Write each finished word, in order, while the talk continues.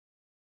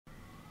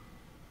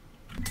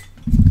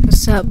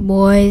What's up,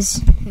 boys?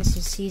 This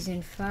is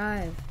season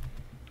 5.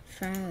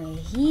 Finally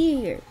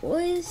here,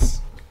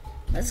 boys.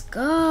 Let's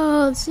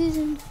go,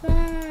 season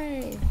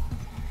 5.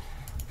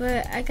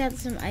 But I got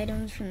some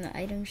items from the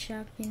item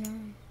shop, you know.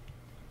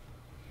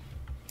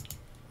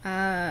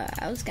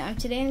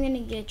 Today I'm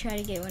gonna try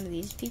to get one of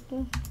these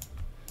people.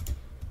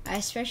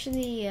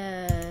 Especially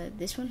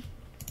this one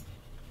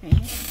right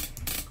here.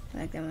 I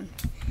like that one.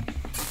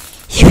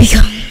 Here we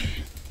go.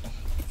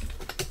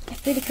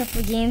 I played a couple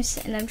of games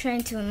and I'm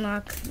trying to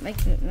unlock like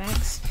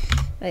max,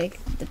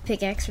 like the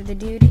pickaxe for the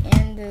dude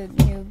and the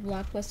new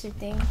blockbuster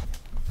thing.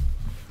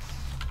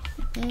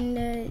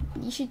 And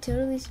you should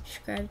totally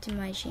subscribe to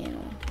my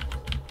channel.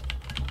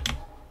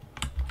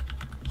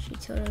 You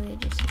should totally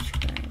just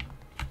subscribe.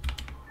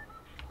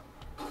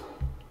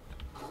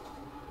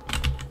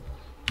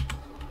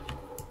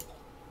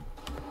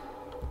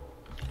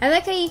 I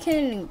like how you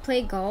can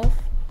play golf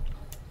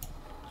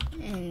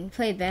and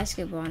play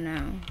basketball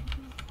now.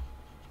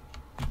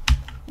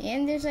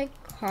 And there's like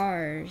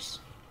cars.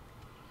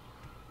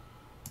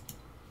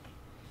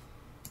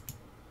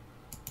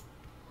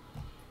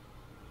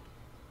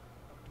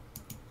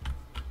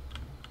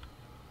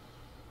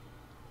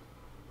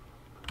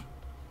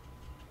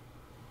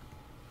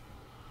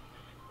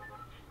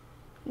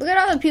 Look at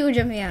all the people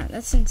jumping out.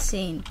 That's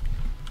insane.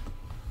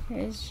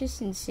 It's just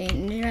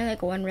insane. There's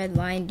like one red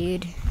line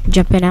dude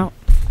jumping out.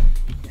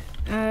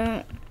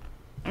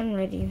 I'm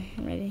ready.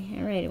 I'm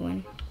ready to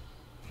win.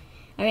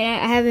 I mean,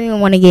 I haven't even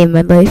won a game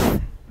in my life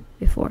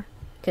before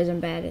because I'm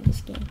bad at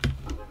this game.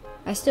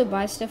 I still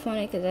buy stuff on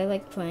it because I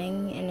like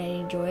playing and I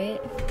enjoy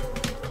it.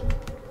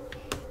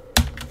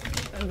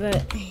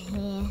 But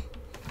yeah,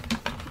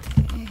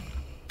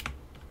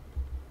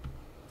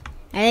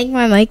 I think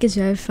my mic is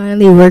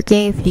finally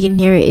working. If you can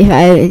hear it,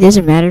 it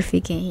doesn't matter if you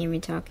can't hear me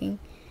talking.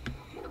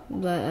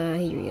 But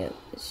here we go.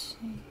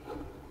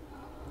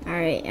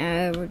 Alright,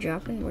 we're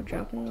dropping.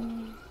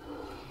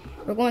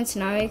 We're going to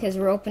Navi because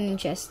we're opening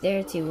chests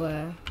there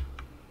to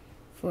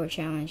for a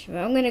challenge. But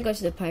I'm gonna go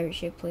to the pirate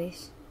ship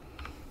place.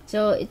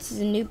 So it's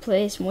a new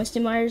place.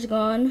 Meyer's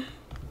gone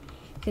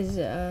because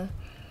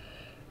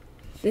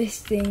this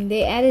thing,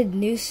 they added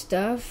new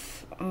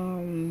stuff.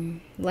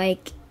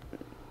 Like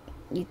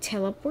you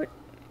teleport,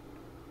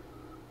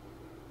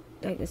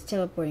 like this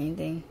teleporting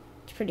thing.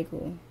 It's pretty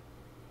cool.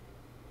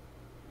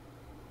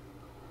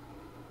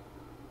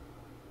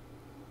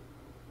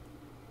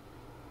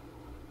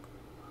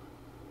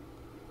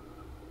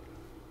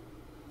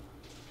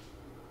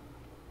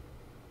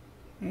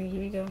 Alright,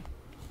 here we go.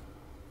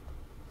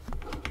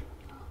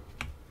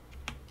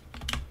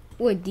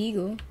 Oh, a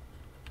deagle.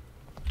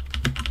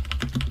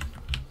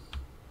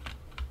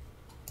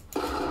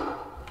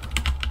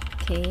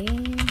 Okay.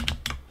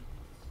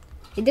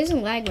 It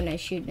doesn't lag when I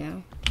shoot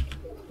now.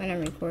 When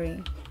I'm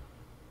recording.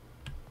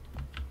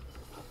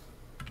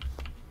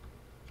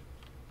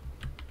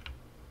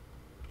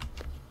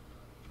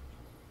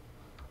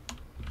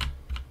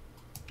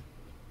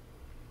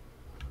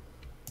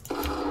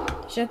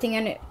 There's nothing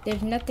on it.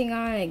 There's nothing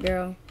on it,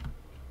 girl.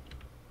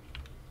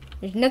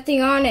 There's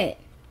nothing on it.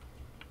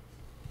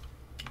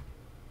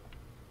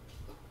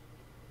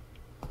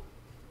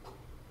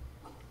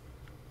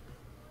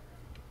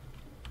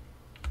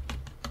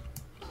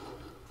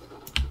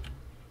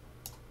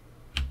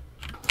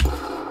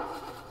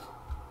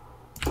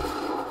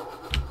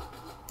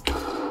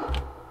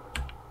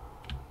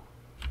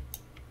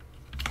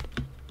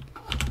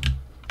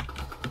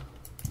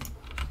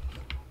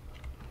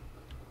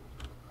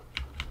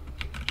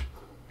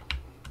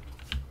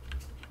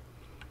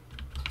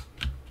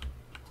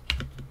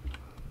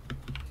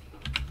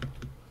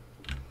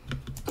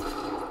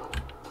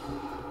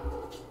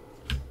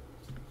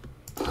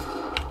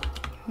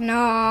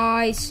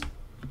 Nice.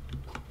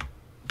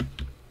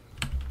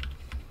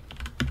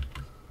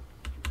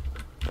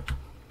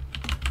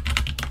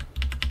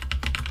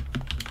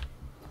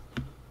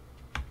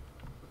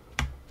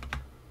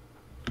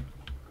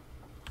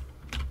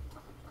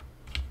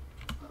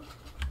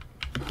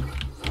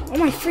 Oh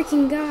my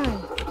freaking god.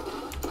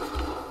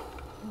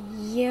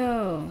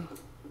 Yo.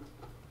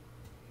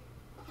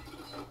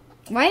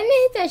 Why didn't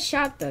I hit that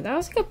shot though? That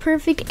was like a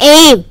perfect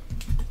aim.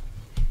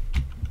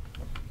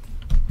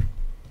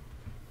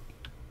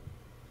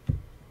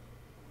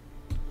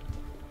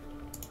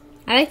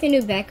 I like the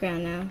new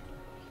background now.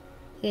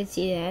 You can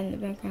see that in the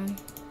background.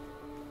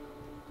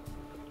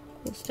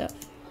 Cool stuff.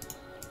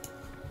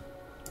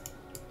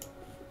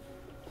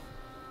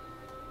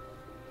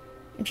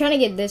 I'm trying to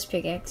get this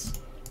pickaxe.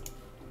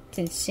 It's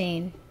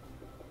insane.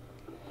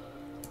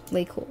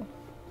 Way cool.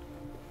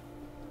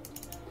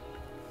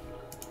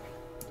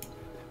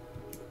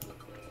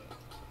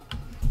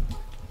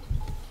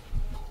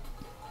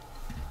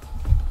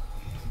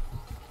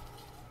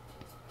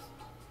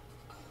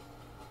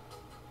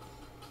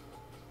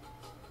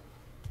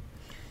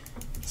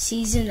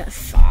 Season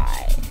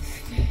 5.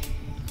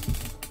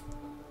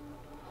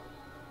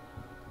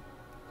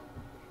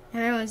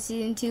 Everyone,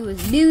 season 2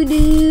 was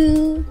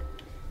doo-doo.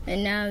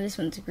 And now this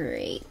one's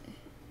great.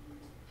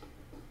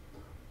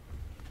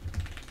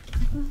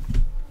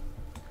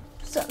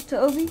 to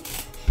Obi.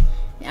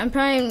 I'm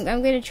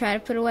gonna try to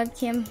put a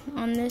webcam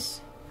on this.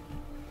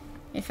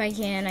 If I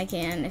can, I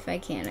can. If I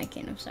can, I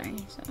can. I'm sorry.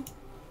 So.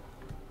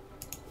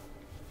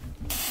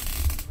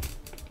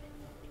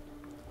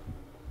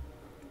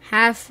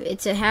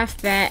 It's a half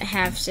bat,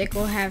 half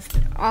sickle, half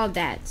all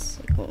that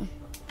sickle.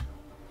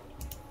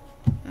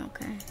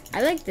 Okay.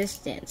 I like this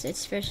dance,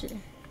 especially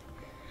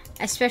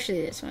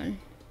this one.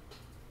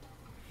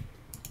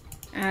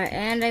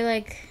 And I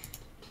like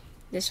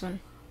this one.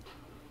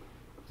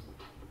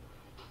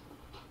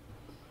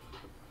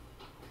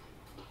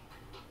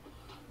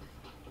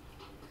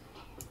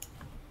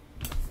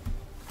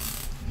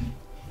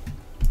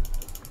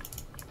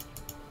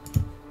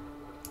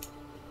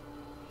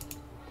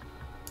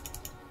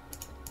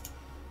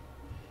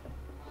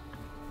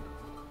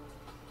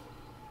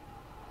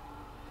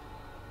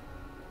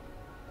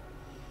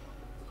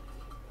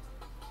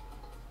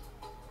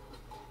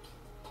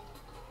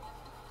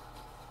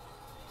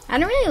 I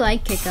don't really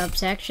like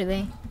kick-ups,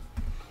 actually.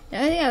 The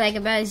only thing I like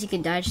about it is you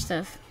can dodge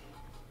stuff.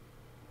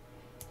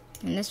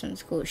 And this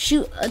one's cool.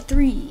 Shoot a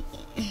 3.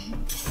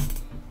 This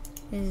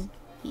is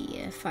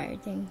the fire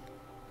thing.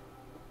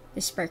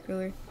 The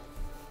sparkler.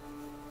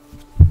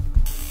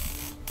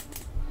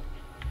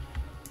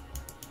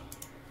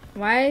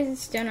 Why is it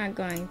still not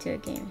going to a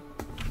game?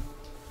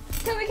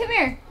 Come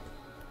here.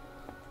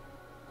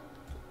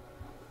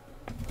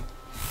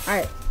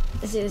 Alright,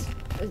 let's do this.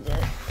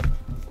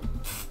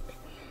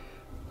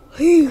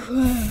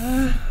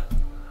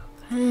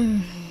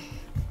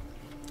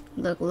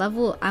 Look, when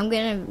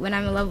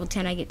I'm a level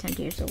 10, I get 10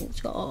 tiers, so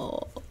let's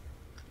go.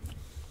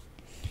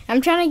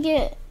 I'm trying to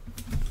get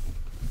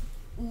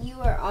You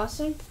Are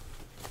Awesome,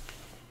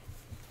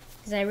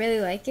 because I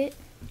really like it.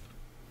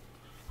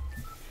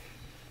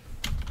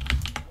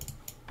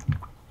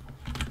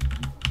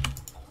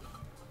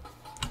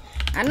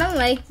 I don't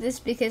like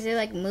this because it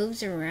like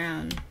moves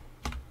around.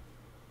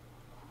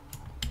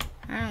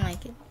 I don't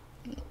like it.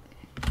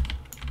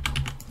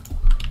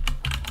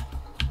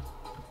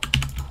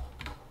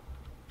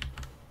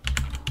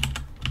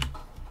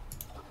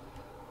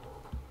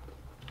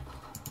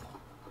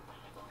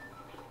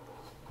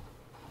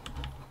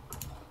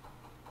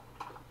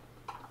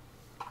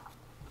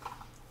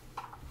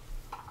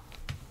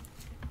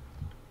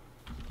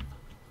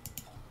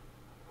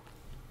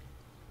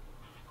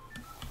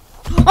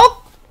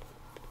 Oh!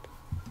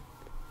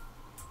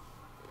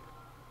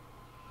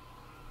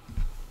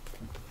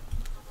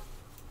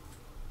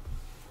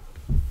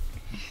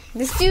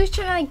 This dude's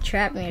trying to like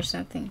trap me or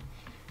something.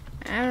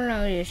 I don't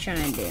know what he's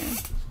trying to do.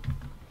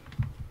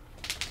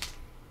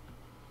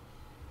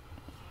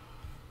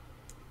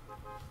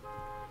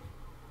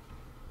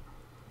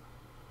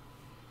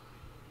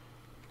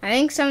 I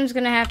think something's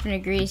gonna happen to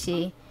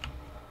Greasy.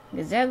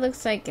 Because that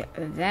looks like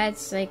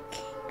that's like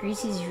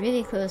Greasy's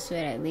really close to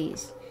it at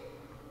least.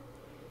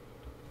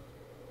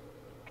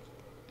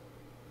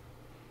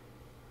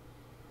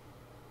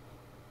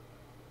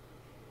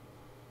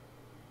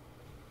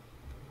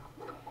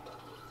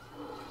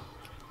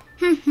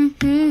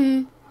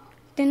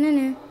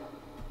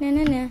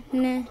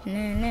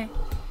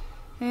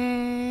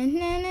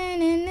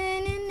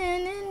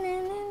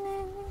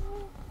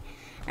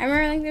 I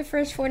remember like the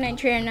first Fortnite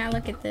trailer. Now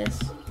look at this.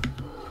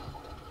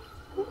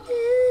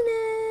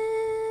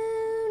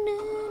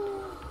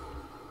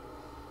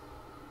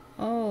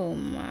 Oh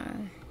my.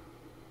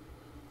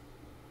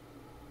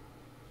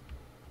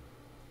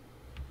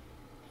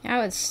 I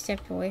would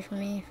step away from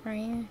me for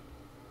you.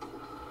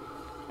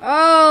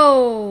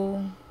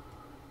 Oh!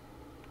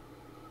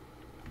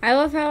 I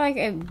love how like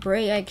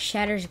it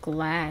shatters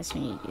glass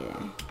when you do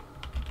that.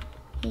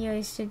 Yeah,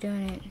 he's still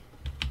doing it.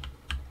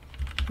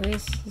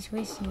 He's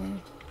wasting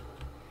them.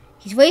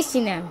 He's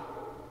wasting them.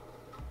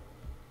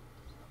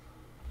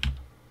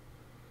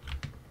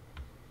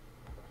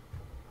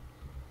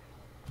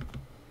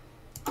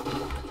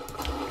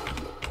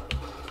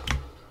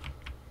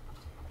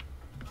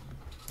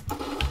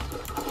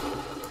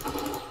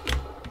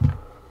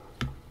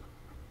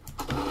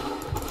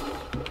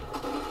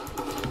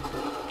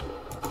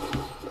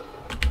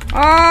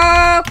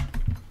 Oh!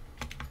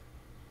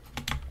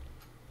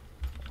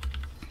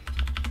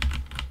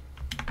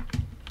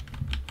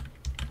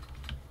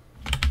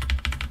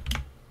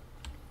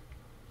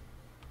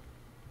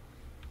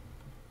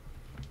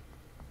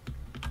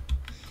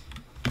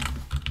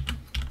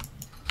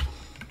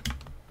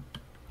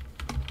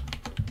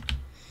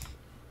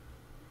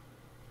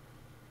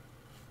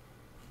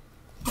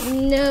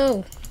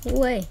 No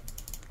way.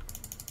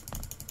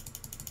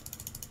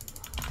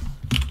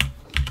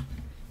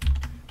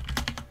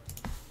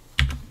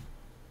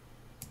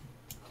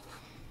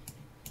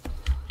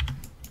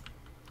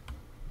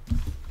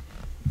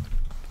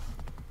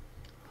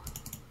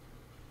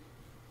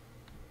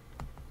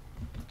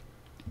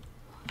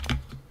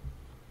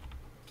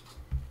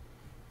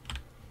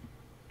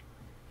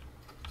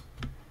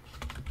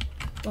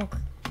 Okay.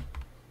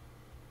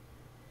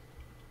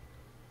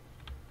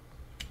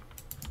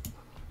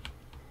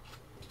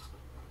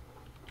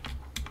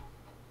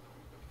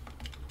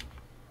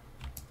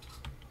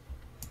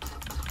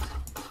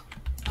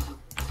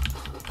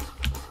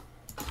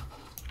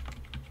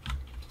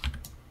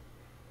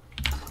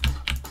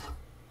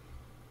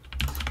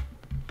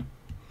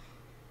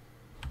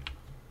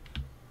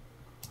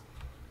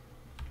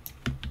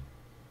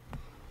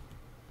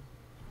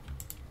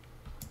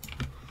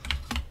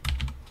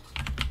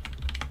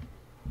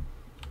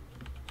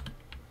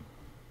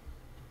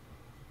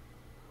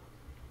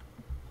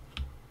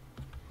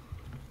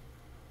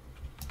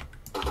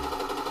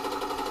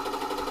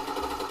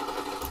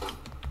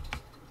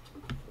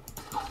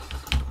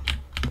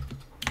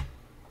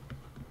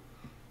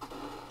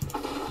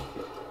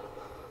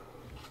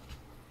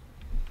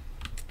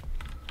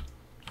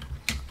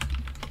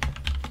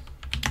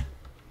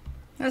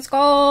 Let's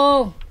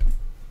go.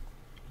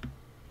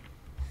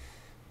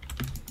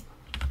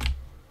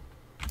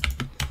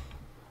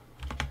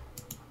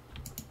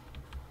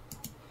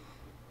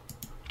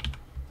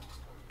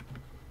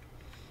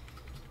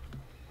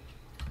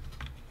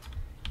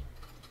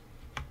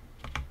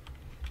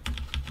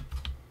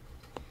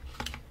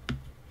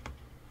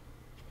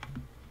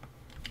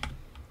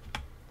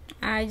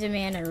 I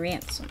demand a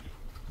ransom.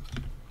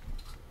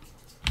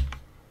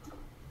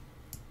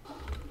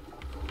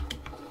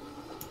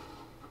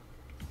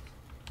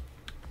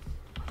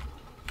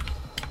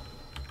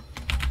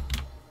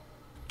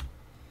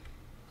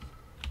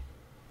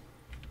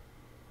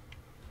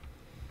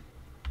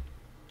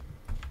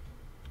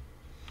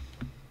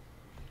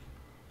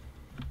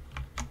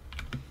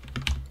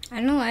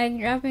 I don't like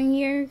dropping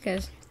here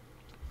because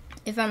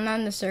if I'm not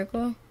in the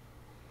circle,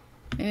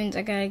 it means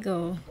I gotta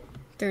go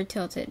third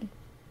tilted.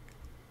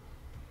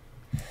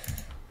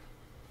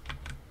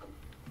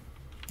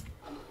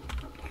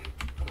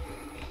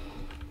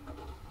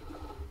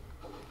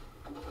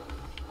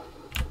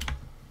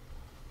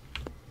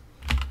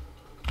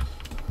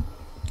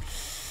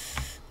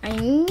 I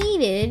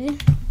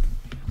needed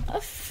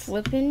a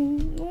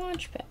flippin'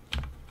 launch pad.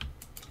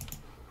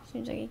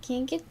 Seems like I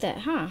can't get that,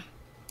 huh?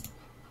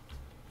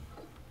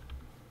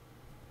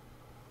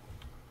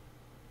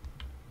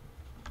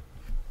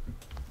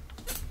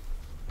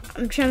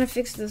 I'm trying to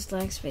fix those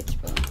lag spikes,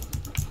 bro.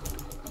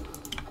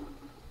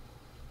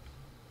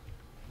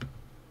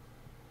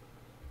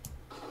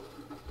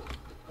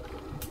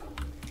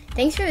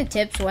 Thanks for the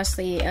tips,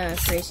 Wesley,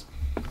 Chris.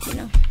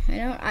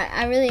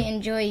 I really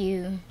enjoy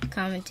you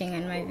commenting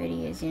on my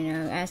videos,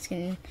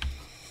 asking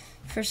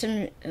for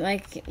some,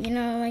 like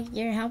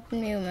you're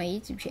helping me with my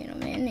YouTube channel,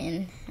 man,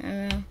 and I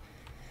don't know.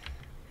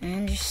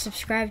 And just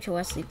subscribe to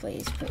Wesley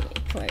Plays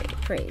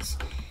Praise.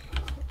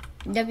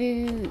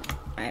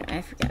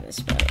 I forgot to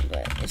spell it,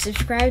 but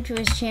subscribe to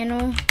his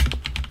channel.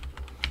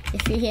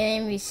 If you're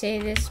hearing me say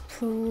this,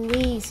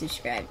 please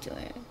subscribe to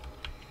him.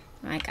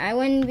 Like, I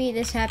wouldn't be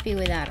this happy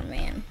without him,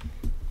 man.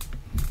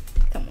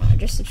 Come on,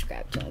 just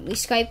subscribe to him. We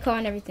Skype call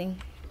and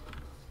everything.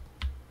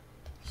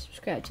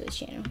 Subscribe to his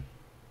channel.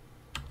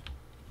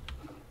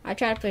 I'll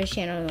try to put his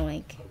channel in the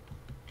link.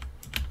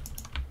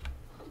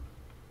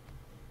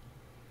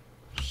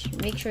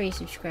 Make sure you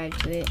subscribe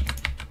to it.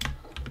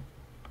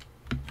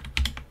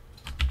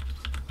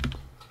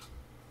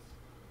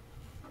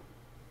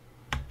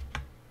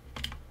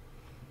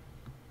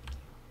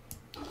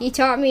 He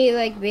taught me,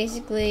 like,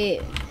 basically,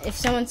 if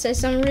someone says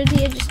something rude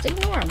to you, just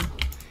ignore them.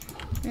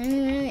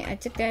 And I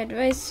took that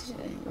advice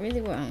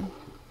really well.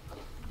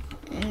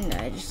 And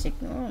I just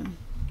ignore them.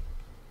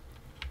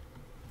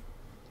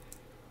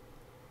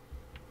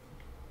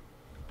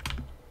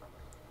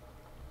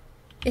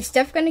 Is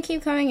stuff gonna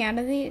keep coming out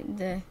of these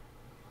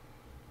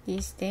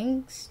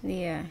things?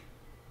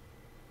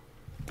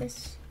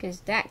 This, because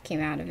that came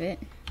out of it.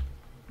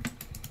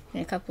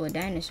 And a couple of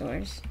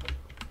dinosaurs.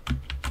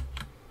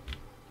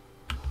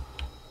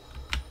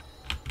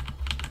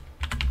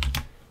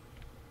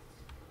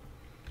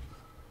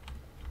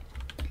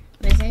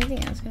 Is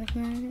anything else gonna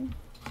come out of it?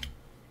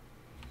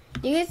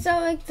 You guys saw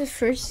like the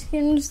first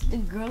skins, the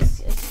girl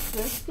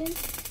skin,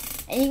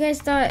 and you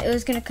guys thought it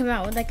was gonna come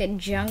out with like a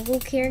jungle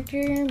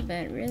character,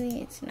 but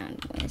really it's not.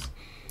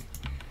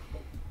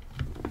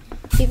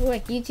 People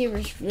like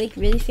YouTubers, like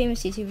really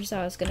famous YouTubers,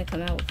 thought it was gonna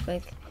come out with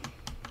like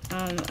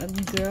a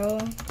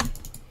girl,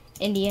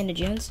 Indiana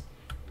Jones,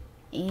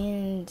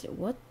 and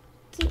what?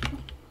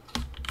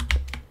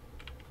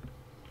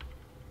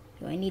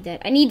 Oh, I need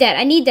that! I need that!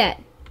 I need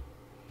that!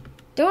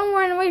 Don't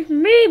run away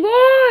from me,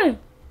 boy!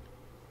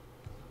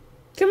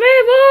 Come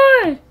here,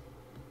 boy!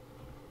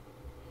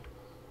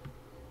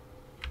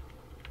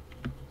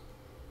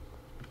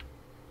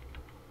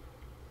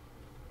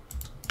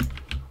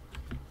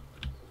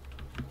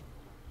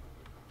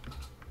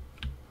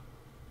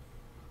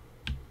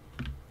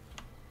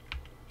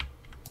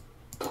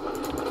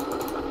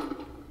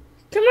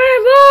 Come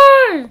here,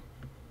 boy!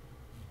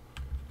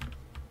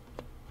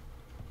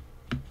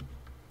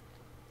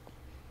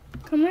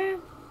 Come here.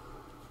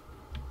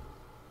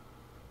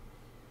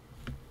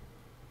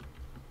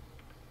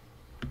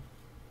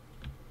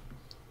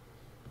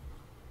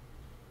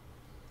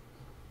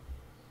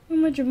 How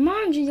much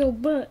Jumanji your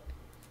butt?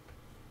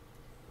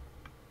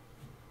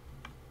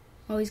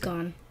 Oh, he's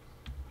gone.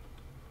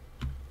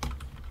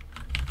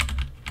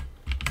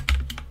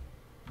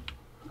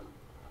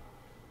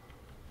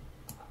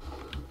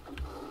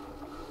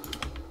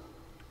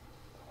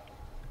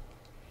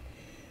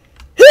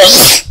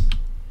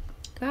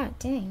 God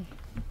dang.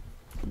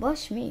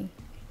 Blush me.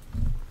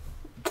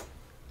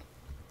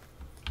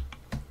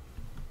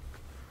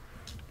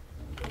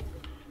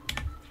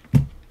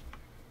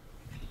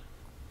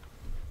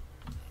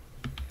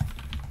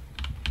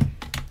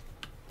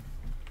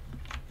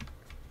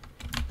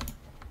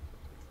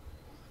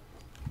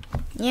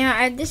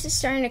 Yeah, this is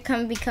starting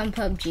to become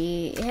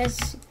PUBG. It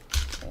has,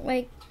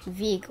 like,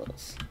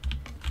 vehicles.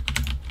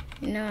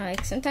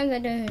 Like, sometimes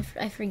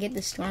I forget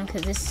the storm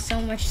because there's so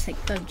much, like,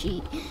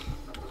 PUBG.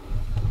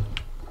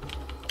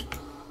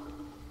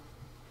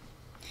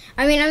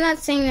 I mean, I'm not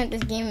saying that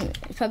this game,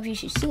 PUBG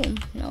should sue him.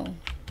 No.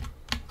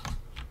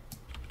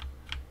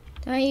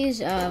 Don't use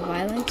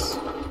violence.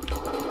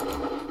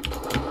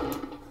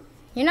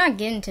 You're not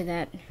getting to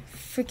that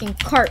freaking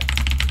cart.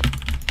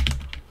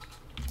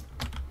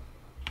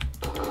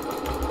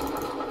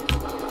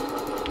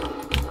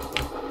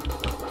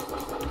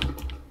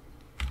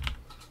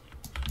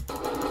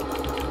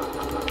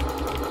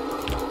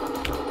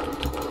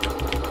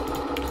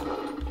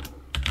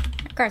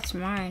 That cart's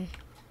mine.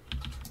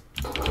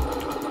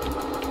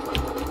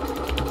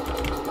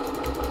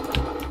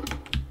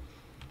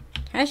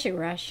 I should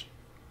rush.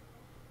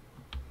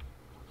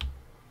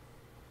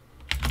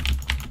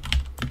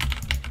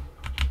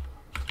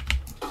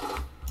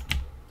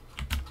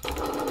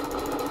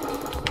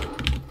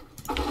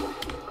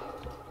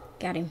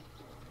 Got him.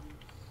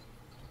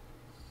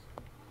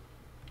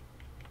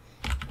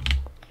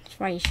 That's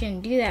why you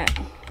shouldn't do that.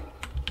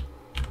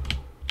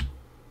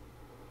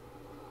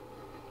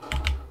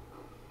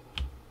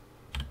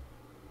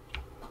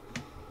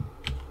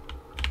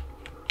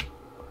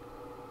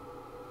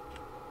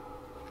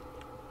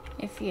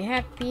 If you're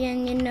happy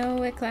and you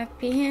know it,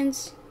 clap your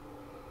hands.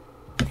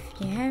 If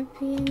you're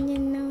happy and you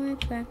know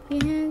it, clap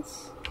your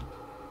hands.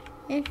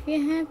 If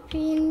you're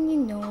happy and you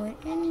know it,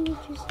 and you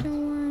just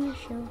don't want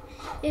to show.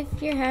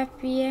 If you're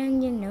happy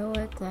and you know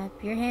it,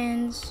 clap your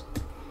hands.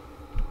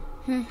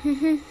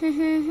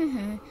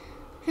 And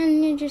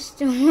you just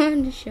don't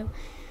want to show.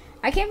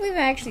 I can't believe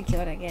I actually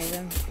killed that guy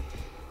though.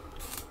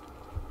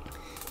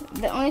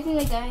 The only thing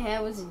that guy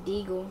had was a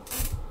deagle.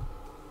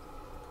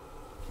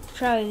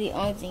 Probably the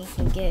only thing you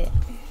can get.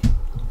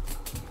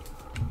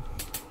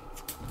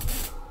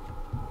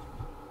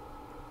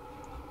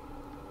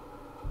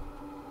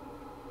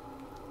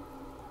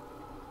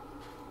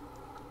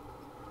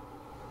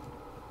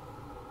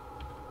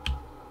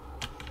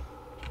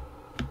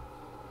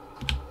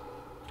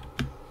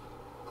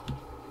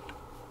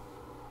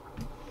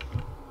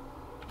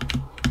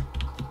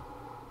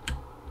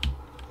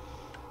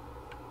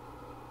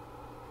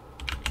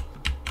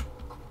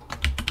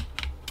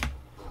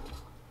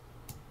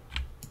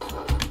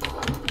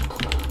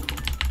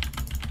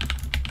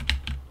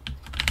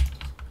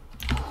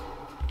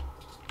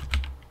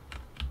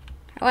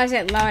 Why is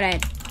it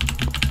loaded?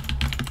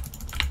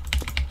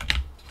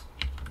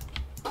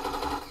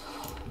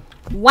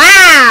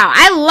 Wow!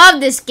 I love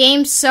this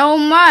game so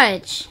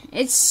much.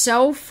 It's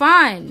so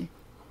fun.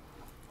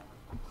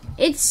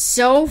 It's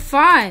so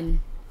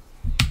fun.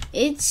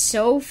 It's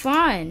so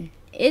fun.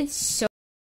 It's so